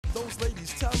fellas,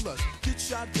 ladies, tell us. Get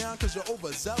shot down cause you're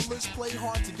overzealous. Play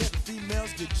hard to get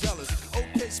females, get jealous.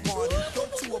 Okay, smarty, go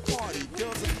to a party.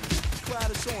 Girls are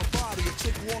glad of showing body. A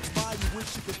chick walks by, you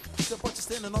wish you could step, but you're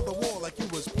standing on the wall like you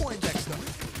was Poindexter.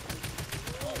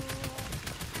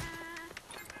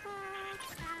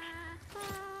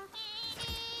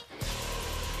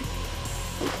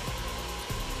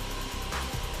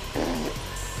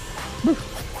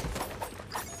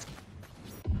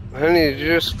 Honey, did you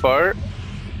just fart?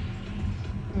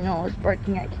 No, I was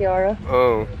barking at Kiara.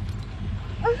 Oh.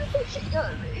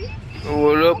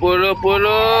 What up, what up, what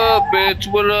up,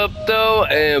 bitch? What up, though?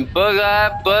 And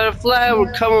Bug-Eyed Butterfly,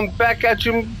 we're coming back at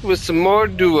you with some more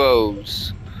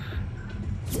duos.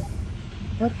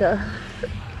 What the?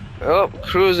 Oh,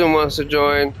 Cruising wants to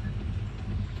join.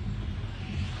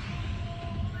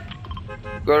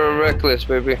 Go to Reckless,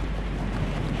 baby.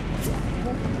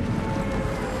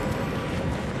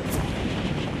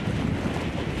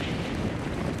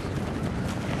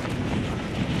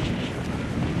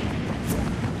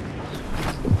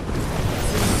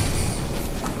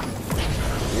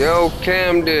 Yo,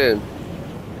 Camden.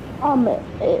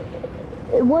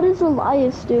 What is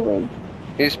Elias doing?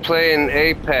 He's playing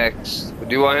Apex.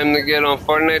 Do you want him to get on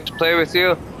Fortnite to play with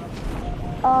you?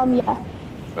 Yeah.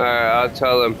 Alright, I'll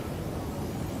tell him.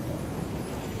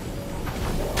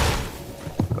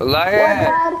 Elias!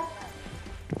 Dad?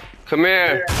 Come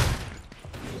here.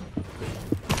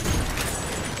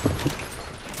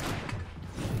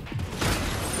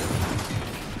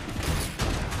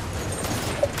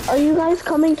 Are you guys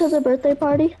coming to the birthday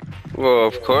party? Well,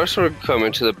 of course we're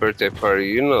coming to the birthday party.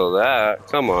 You know that.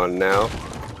 Come on now.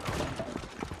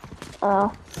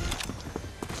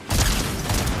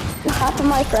 Half of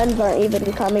my friends aren't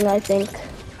even coming, I think.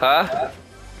 Huh?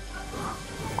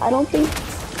 I don't think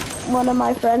one of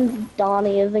my friends,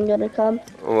 Donnie, isn't gonna come.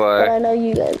 Why? But I know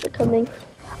you guys are coming.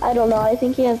 I don't know, I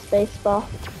think he has baseball.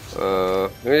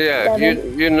 Yeah,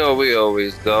 you know we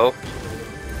always go.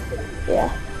 Yeah.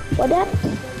 What, Dad?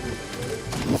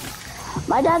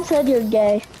 My dad said you're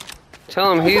gay.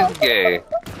 Tell him he's gay.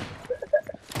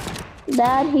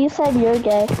 Dad, he said you're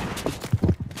gay.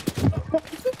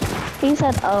 He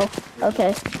said, oh,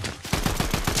 okay.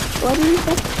 What did he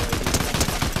say?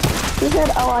 He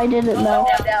said, oh, I didn't know.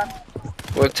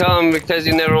 Well, tell him because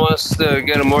he never wants to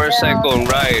get a motorcycle and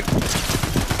ride.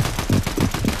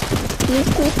 He's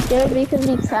too scared because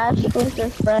he crashed with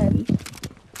his friends.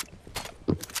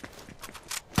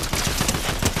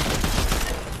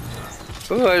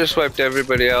 Oh, I just wiped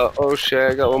everybody out. Oh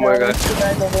shit, I got one more guy.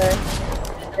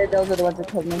 Those are the ones that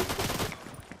killed me.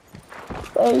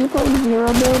 Oh, you playing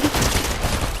zero build?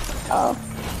 Oh.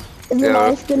 Is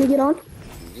Elias gonna get on?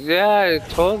 Yeah, I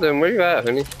told him. Where you at,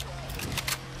 honey?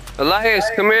 Elias,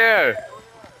 come here!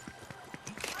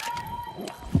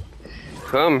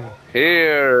 Come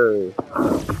here!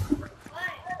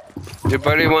 Your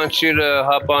buddy wants you to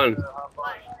hop on.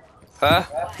 Huh?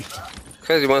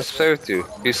 Because he wants to play with you.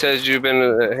 He says you've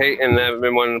been hating and haven't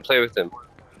been wanting to play with him.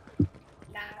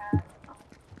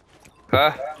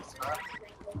 Huh?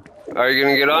 Are you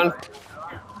gonna get on?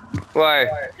 Why?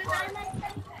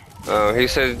 Oh, he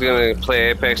said he's gonna play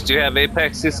Apex. Do you have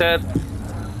Apex, he said?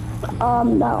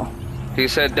 No. He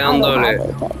said download it.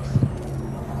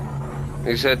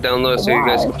 He said download it so you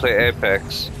guys can play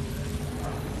Apex.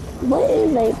 What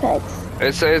is Apex?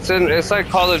 It's like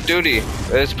Call of Duty.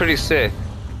 It's pretty sick.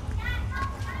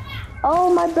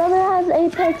 Oh, my brother has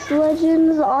Apex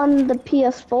Legends on the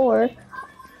PS4.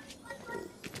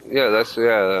 Yeah,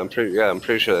 I'm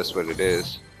pretty sure that's what it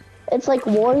is. It's like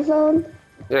Warzone?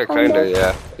 Yeah,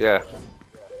 kinda, yeah.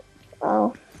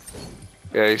 Oh.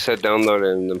 Yeah, he said download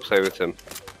it and then play with him.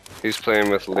 He's playing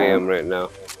with Liam right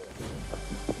now.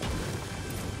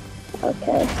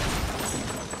 Okay.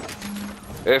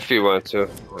 If you want to.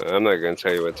 I'm not gonna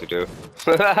tell you what to do.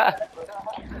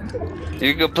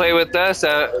 You can play with us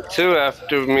too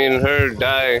after me and her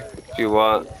die, if you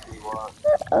want.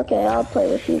 Okay, I'll play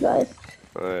with you guys.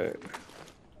 Alright.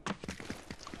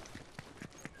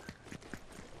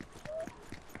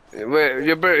 Wait,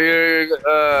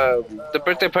 the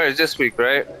birthday party is this week,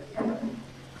 right?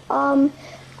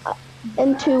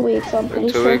 In 2 weeks, I'm pretty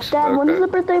sure. Weeks? Dad, Okay. when is the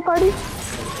birthday party?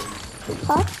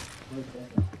 Huh?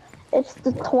 It's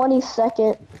the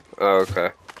 22nd. Oh,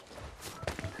 okay.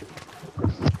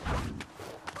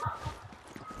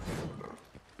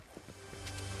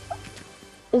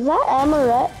 Is that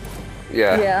Amaret?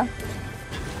 Yeah. Yeah.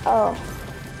 Oh.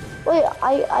 Wait,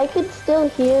 I could still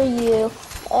hear you,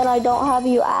 and I don't have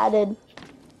you added.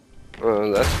 Oh,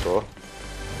 that's cool.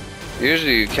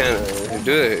 Usually you can't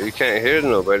do it. You can't hear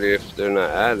nobody if they're not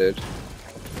added.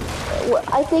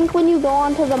 I think when you go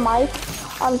onto the mic,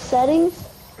 on settings,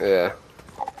 Yeah.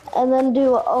 and then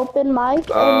do open mic,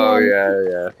 Oh, and then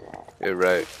yeah. You're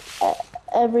right.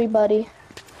 everybody.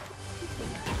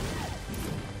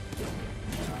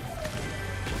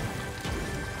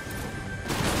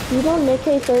 You know Nick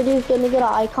A30 is gonna get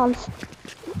an icon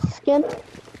skin?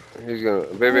 He's gonna.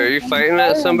 Baby, are you fighting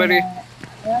at somebody?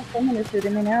 Yeah, someone is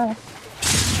shooting me now.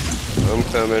 I'm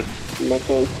coming. Nick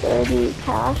A30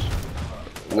 cash.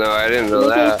 No, I didn't know Nick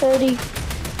that. A30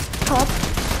 cup.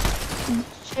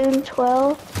 June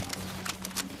 12th.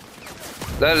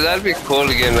 That'd be cool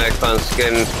to get an icon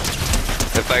skin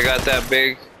if I got that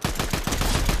big.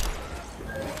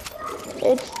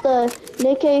 It's the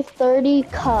Nick A30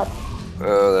 cup.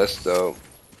 Oh, that's dope.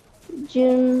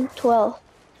 June 12th.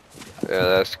 Yeah,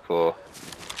 that's cool.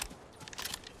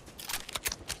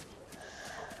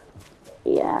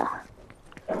 Yeah.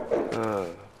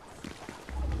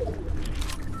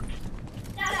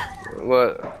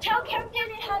 What? Tell Captain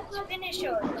it has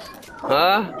finishers.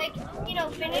 Huh? Like, you know,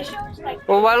 finishers? Like,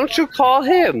 Well, why don't you call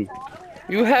him?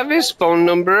 You have his phone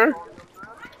number.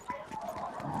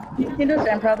 He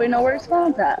doesn't probably know where his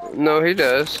phone's at. No, he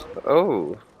does.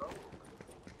 Oh.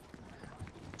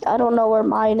 I don't know where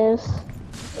mine is.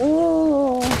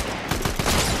 Ooh.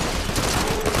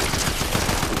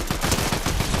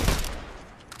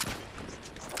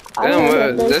 I Damn,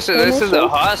 know that this there's is a finishers.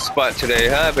 hot spot today,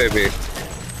 huh, baby?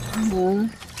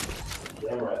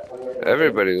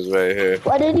 Everybody's right here.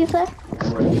 What did you say?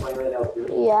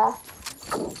 Yeah.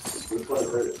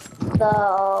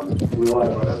 The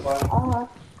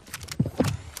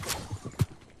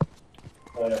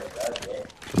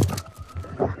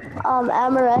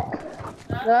Amaret.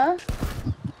 Huh?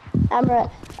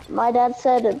 Amaret. My dad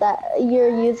said that your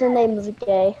username is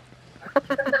gay.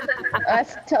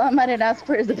 Tell him I didn't ask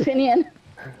for his opinion.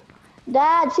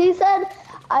 Dad, she said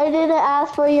I didn't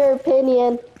ask for your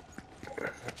opinion.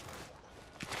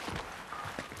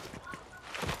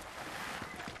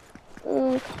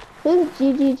 Who's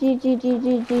G?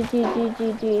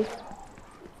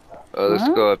 Oh, let's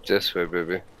go up this way,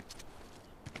 baby.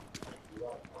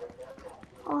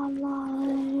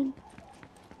 Online.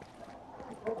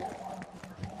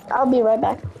 I'll be right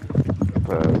back.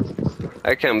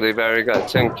 I can't believe I already got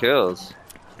 10 kills.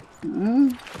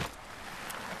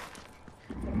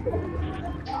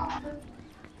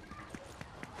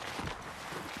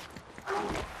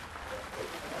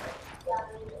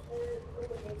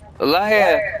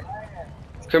 Elia!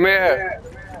 Come here!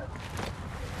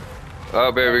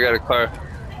 Oh, baby, we got a car.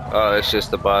 Oh, it's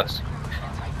just the boss.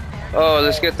 Oh,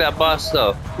 let's get that boss,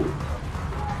 though.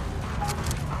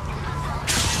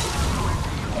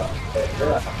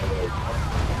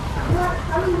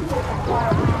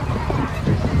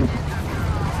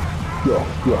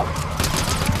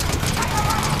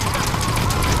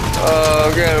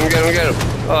 Oh, get him.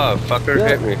 Oh, fucker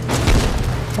hit me.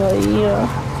 Oh yeah.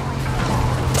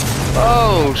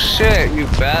 Oh, shit, you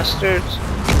bastards.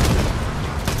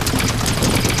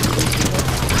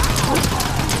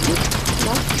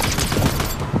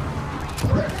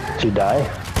 Did you die?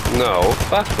 No,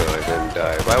 fuck no, I didn't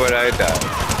die. Why would I die?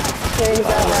 There you go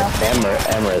now.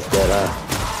 Amaret's dead, huh?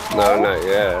 No, not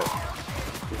yet.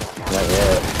 Not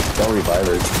yet. Don't revive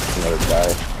her. You know,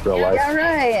 die. Real life. Yeah,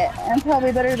 right. I'm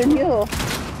probably better than you.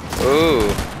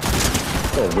 Ooh,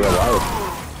 Yeah, real life.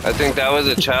 I think that was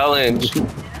a challenge.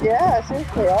 Yeah,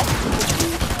 seriously. I'll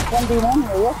 1v1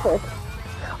 here real quick.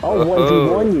 Oh,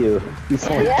 1v1 you. You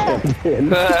saw Yeah.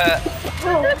 him.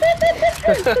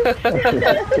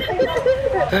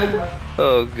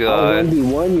 Oh, God.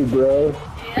 1v1 you, bro.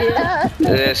 Yeah.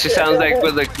 Yeah, she sounds like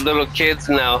with the little kids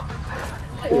now.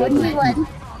 1v1.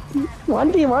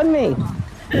 1v1 me.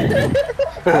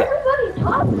 Everybody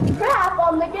talks crap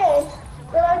on the game.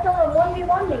 Then I told him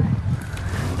 1v1 me.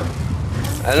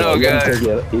 I know, Take guys.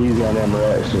 it easy on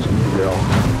Amaret. It's just a girl.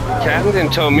 Camden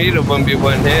told me to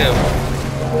 1v1 him.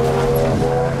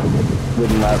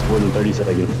 Wouldn't last more than 30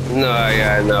 seconds. No,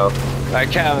 yeah, I know. I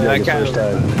can't First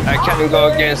time. go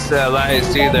against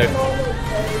Elias either.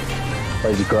 Why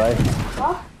did you cry?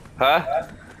 Huh?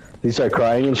 Did you start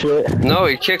crying and shit? No,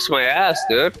 he kicks my ass,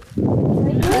 dude. Did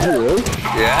you really?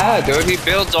 Yeah, dude, he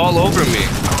builds all over me.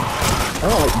 I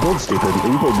don't like build stupid.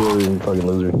 You play build and fucking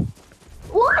loser.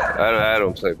 What? I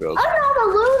don't play builds. I'm not a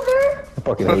loser. I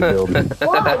fucking hate build. Why?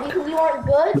 Because you aren't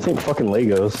good? This ain't fucking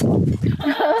Legos.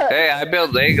 Hey, I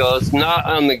build Legos, not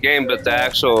on the game, but the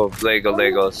actual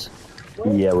Legos.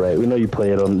 Yeah, right. We know you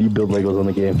play it on. You build Legos on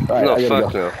the game. All right, No, I gotta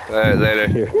fuck go. no. Alright, later.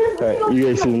 Here. All right, you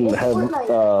guys can have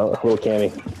little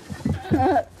Cammy.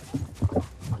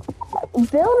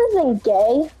 Bill isn't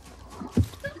gay.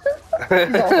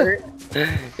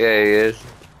 Yeah, he is.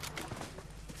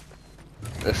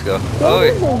 Let's go. Oh,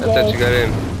 wait. I thought you got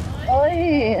in.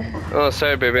 Oi. Oh,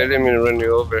 sorry, baby. I didn't mean to run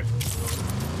you over.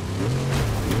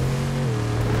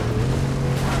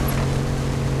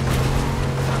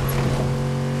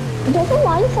 Doesn't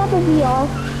Linus have a VR?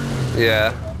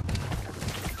 Yeah.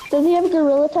 Does he have a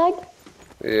gorilla tag?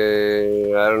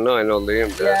 Yeah, I don't know. I know Liam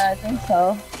does. Yeah, I think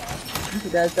so. I think he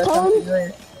does. That sounds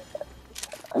familiar.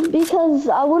 Because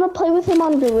I want to play with him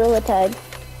on gorilla tag.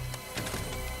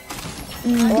 Do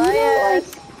you know,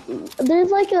 like, there's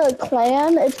like a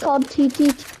clan, it's called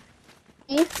TTT,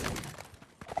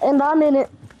 and I'm in it,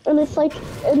 and it's like,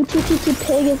 and TTT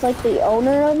Pig is like the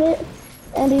owner of it,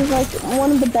 and he's like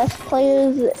one of the best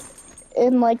players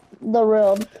in like the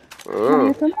world. Oh.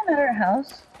 Is someone at our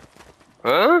house?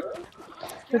 Huh?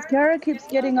 Because Kara keeps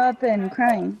getting up and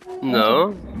crying.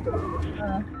 No.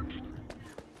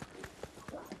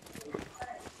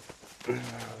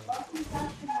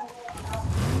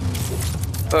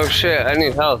 Oh shit, I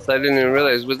need health. I didn't even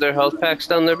realize. Was there health packs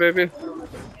down there, baby?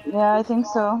 Yeah, I think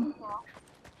so.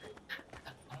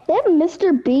 They have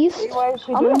Mr. Beast. Why is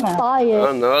she I'm doing gonna that? buy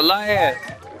Oh it. no, Elias.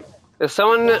 Is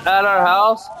someone at our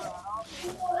house?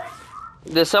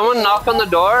 Did someone knock on the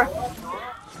door?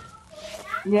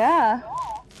 Yeah.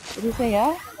 Did you say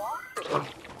yeah?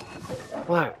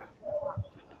 What?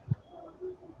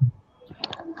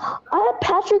 I have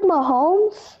Patrick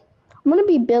Mahomes. I'm gonna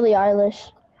be Billie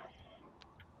Eilish.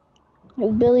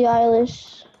 Billie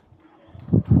Eilish.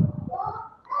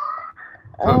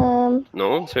 No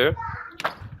one's here.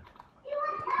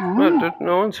 What, dude?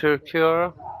 No one's here,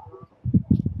 Kiara.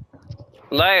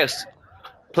 Elias,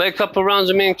 play a couple rounds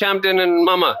with me and Camden and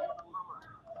Mama.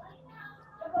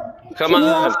 Come Can you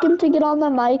on. ask him to get on the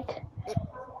mic?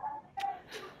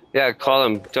 Yeah, call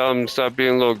him. Tell him to stop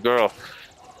being a little girl.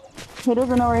 He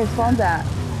doesn't know where his phone's at.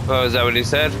 Oh, is that what he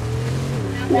said?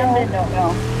 Camden don't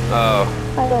know. Oh.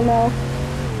 I don't know.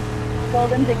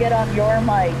 Told him to get on your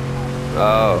mic.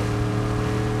 Oh.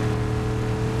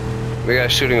 We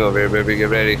got shooting over here, baby. Get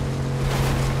ready.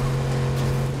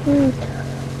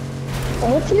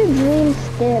 What's your dream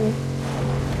skin?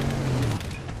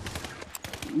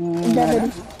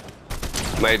 Devin.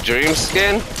 My dream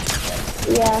skin?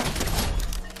 Yeah.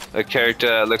 A character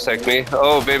that looks like me.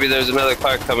 Oh, baby, there's another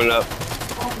car coming up.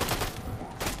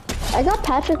 I got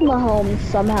Patrick Mahomes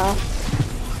somehow.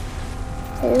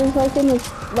 It was like in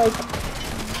this, like,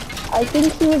 I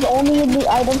think he was only in the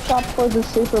item shop for the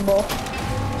Super Bowl.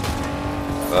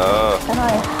 Oh. And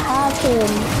I have him.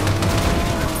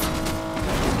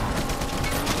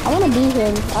 I want to beat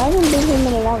him. I haven't beat him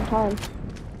in a long time.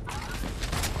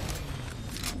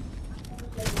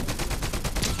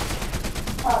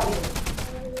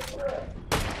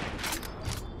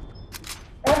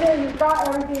 Evan, you got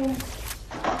everything.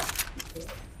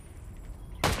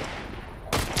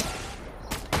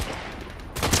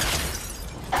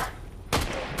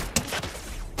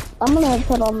 I'm gonna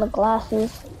put on the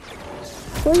glasses.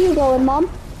 Where are you going, Mom?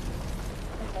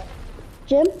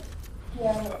 Jim?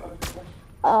 Yeah.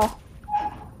 Oh.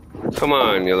 Come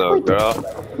on, you little girl.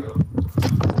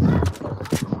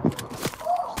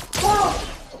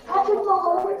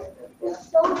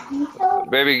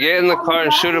 Baby, get in the car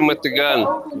and shoot them with the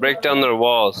gun. Break down their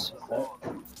walls.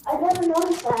 I never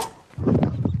noticed that.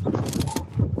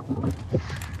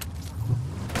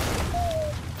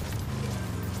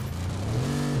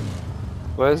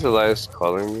 Why is Elias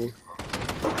calling me?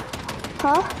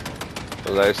 Huh?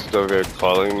 Elias is over here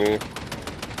calling me.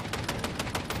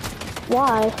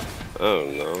 Why? I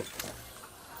don't know.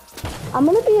 I'm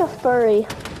gonna be a furry.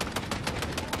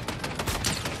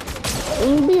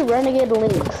 I'm gonna be Renegade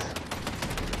Lynx.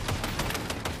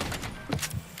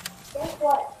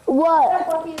 What? What?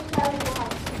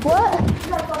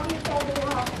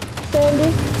 Sandy?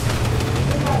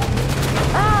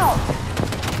 Ow!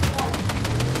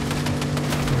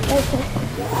 Okay.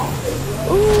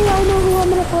 Ooh, I know who I'm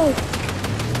gonna play.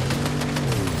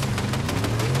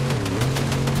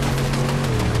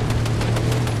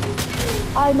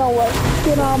 I know what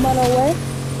skin I'm gonna wear.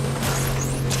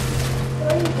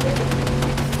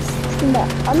 No,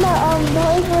 I'm not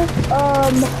playing with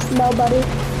nobody.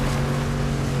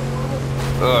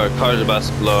 Oh, our car's about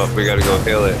to blow up. We gotta go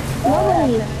heal it.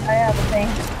 Nobody. I have a thing.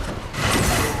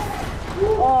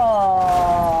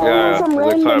 Oh. Yeah, Some the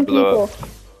random car blew people. up.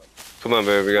 Come on,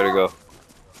 baby. We gotta go.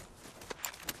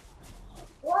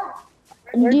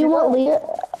 Do you want Leah?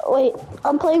 Wait,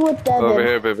 I'm playing with Devin. Over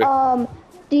here, baby.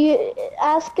 Do you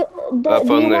ask? Do you Up on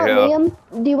the want hill.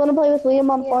 Liam? Do you want to play with Liam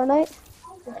on Fortnite?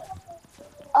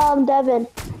 Devin.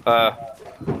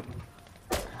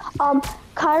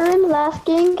 Kyron's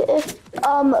asking if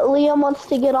Liam wants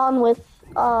to get on with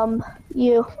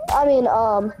you. I mean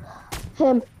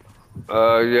Him.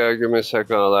 Yeah, give me a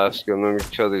second, I'll ask him. Let me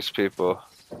kill these people.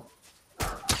 I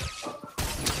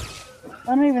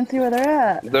don't even see where they're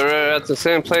at. They're at the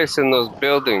same place in those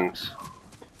buildings.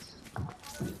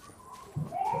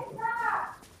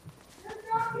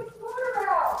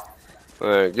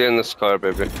 Alright, get in this car,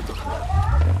 baby.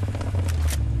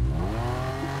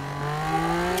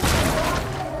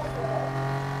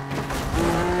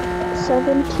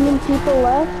 "17 people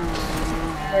left.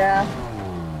 Yeah.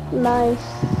 Nice.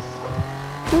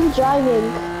 Who's driving?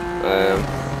 I am.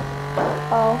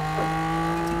 Oh.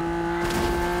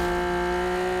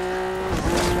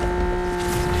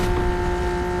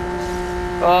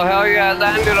 Oh, hell yeah, I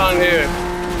landed on here.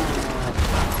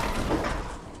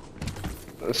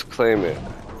 Let's claim it.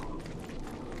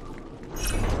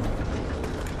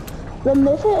 The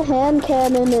Misfit hand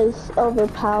cannon is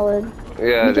overpowered.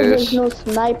 Yeah, it Because is. there's no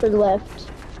sniper left.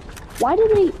 Why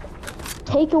did they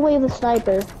take away the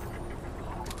sniper?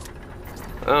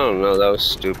 I don't know, that was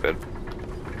stupid.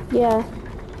 Yeah.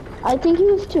 I think he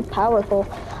was too powerful.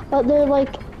 But they're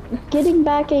like getting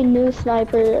back a new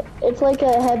sniper. It's like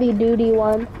a heavy duty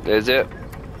one. Is it?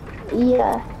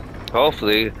 Yeah.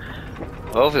 Hopefully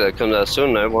that comes out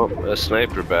soon. I want a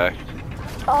sniper back.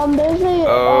 There's a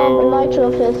nitro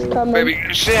fist coming.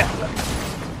 Baby, shit!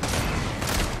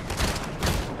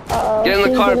 Uh-oh, Get in the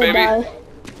he's car, gonna baby. die.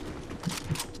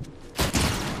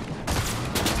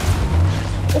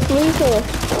 It's lethal.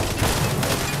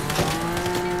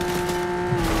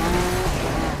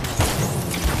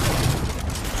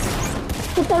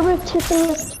 Hit that rift, hit the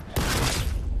rift.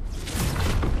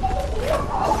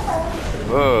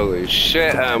 Holy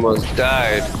shit, I almost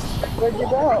died. Where'd you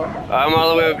go? I'm all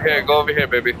the way over here. Go over here,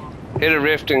 baby. Hit a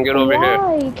rift and get over here.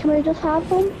 Why? Can I just have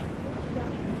him?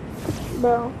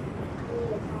 Bro.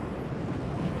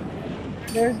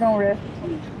 There's no rift.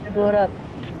 You blew it up.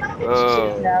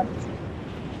 Oh. Yeah.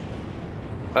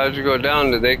 How'd you go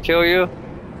down? Did they kill you?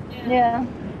 Yeah.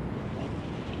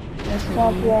 There's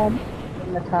Top one.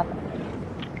 in the top.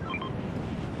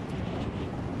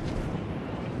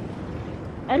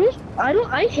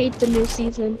 I hate the new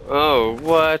season. Oh,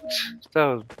 what? That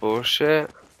was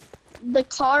bullshit. The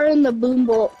car and the boom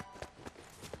bolt.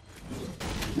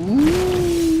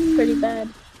 Pretty bad.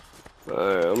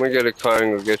 Alright, I'm gonna get a car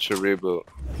and go get your reboot.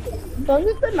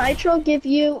 Doesn't the nitro give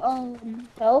you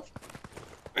health?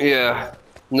 Yeah.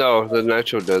 No, the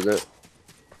nitro doesn't.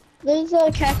 There's a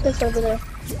cactus over there.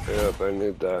 Yep, I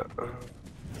need that.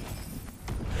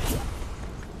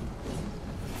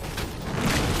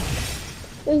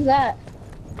 Who's that?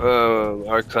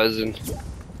 Our cousin.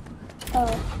 Oh.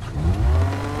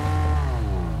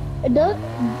 It does.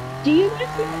 Do you guys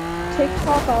see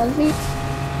TikTok Ozzy?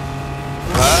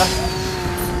 Huh?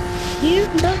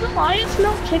 Does Elias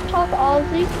know TikTok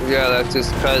Ozzy? Yeah, that's his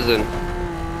cousin.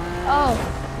 Oh.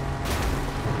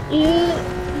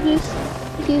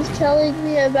 He's telling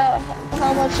me about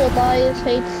how much Elias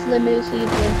hates the new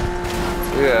season.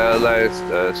 Yeah, Elias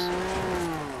does.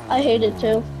 I hate it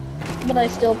too, but I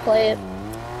still play it.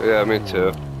 Yeah, me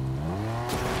too.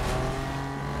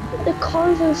 The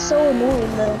cars are so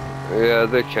annoying though. Yeah,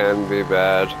 they can be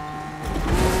bad.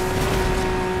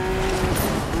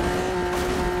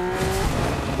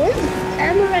 Where's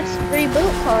Amaret's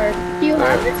reboot card? Do you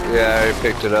have it? Yeah, I already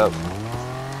picked it up.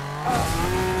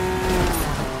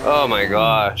 Oh my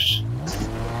gosh.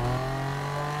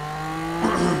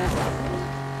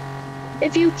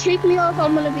 If you kick me off,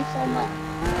 I'm gonna be so mad.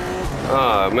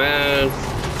 Oh man.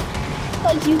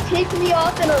 Because you kicked me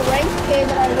off in a ranked game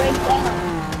and I ranked down.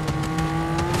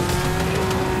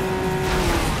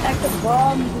 I could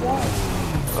bomb you up.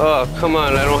 Oh, come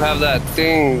on, I don't have that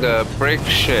thing to break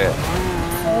shit.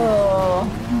 Oh.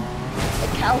 The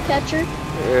cow catcher?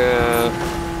 Yeah.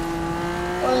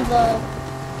 Or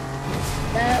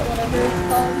whatever it's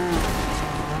called.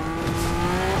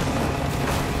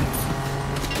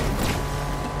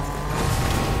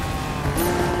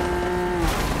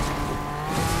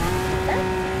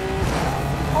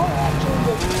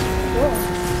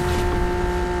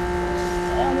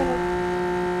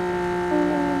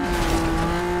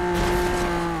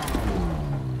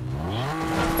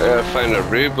 I gotta find a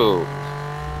reboot.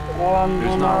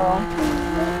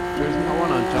 There's no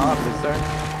one on top, is there?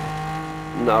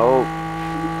 No.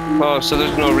 Oh, so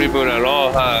there's no reboot at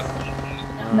all, huh?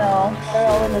 No, they're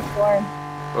all in the storm.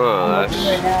 Oh, I'm looking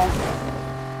right that's. now.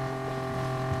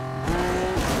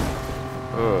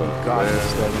 Oh, God, man.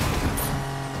 it's Devin.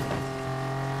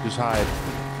 Just hide.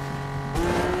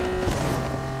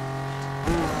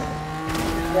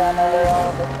 Yeah, no, they're all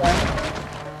in the storm.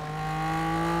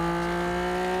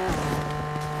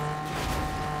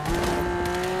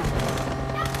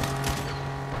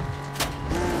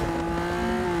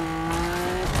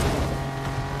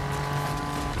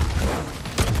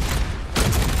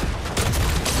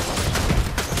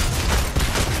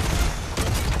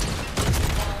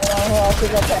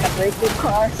 because I'm trying to break your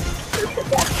car.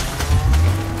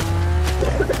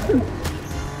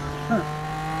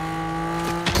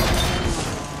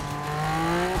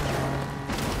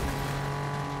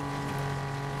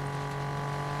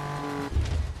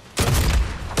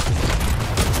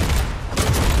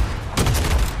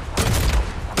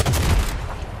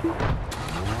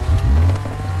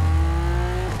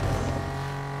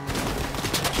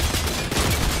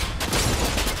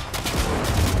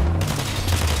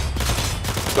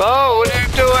 Oh, what are you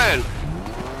doing?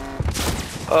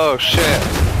 Oh shit.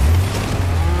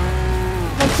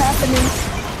 What's happening?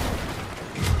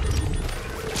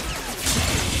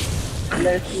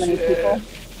 There's too many people.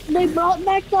 They brought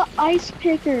back the ice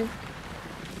picker.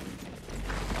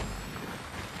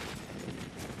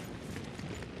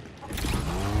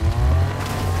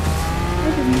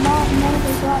 I did not know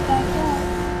they brought back that.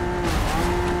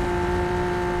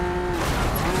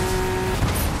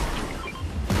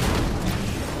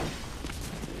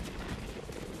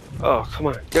 Oh, come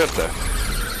on, get up there.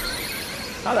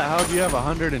 How the hell do you have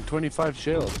 125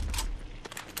 shield?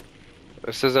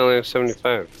 It says I only have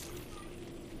 75.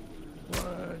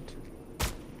 What?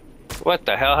 What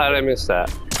the hell? How did I miss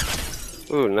that?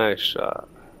 Ooh, nice shot.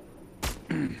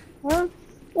 Huh?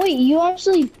 Wait, you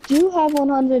actually do have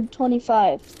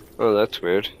 125. Oh, that's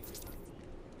weird.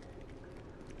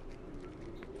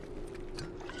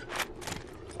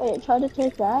 Wait, try to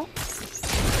take that.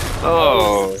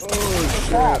 Oh,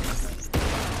 Crap.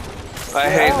 I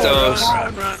hate those.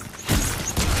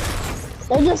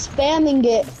 They're just spamming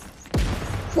it.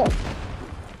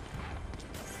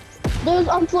 There's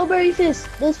Flowberry Fist.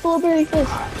 There's Flowberry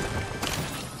Fist.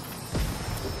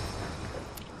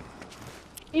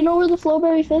 You know where the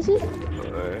Flowberry Fist is?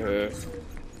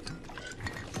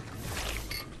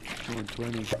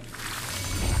 120.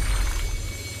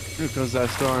 Here comes that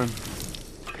storm.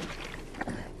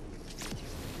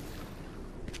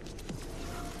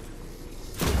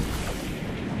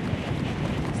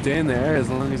 Stay in the air as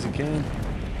long as you can.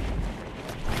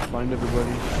 Find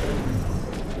everybody.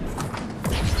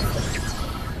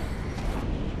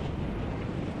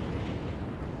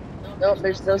 Nope,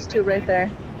 there's those two right there.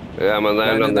 Yeah, I'm gonna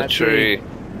land Land on in the that tree. tree.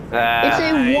 Ah, It's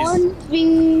a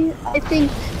 1v, I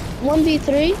think,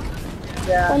 1v3?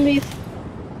 Yeah. 1v,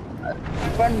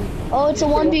 Run. oh, it's a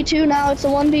 1v2 now, it's a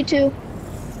 1v2.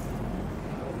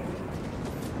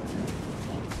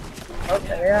 Okay,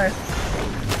 they are.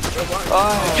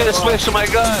 oh, I just switched my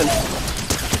gun.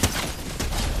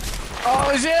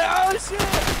 Oh shit! Oh shit!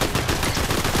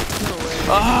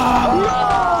 Oh,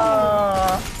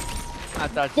 I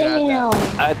thought you had that. Damn.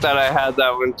 I thought I had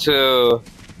that one too.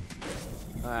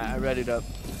 Alright, I read it up.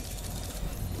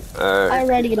 Alright. I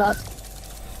read it up.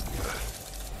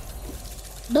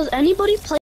 Does anybody play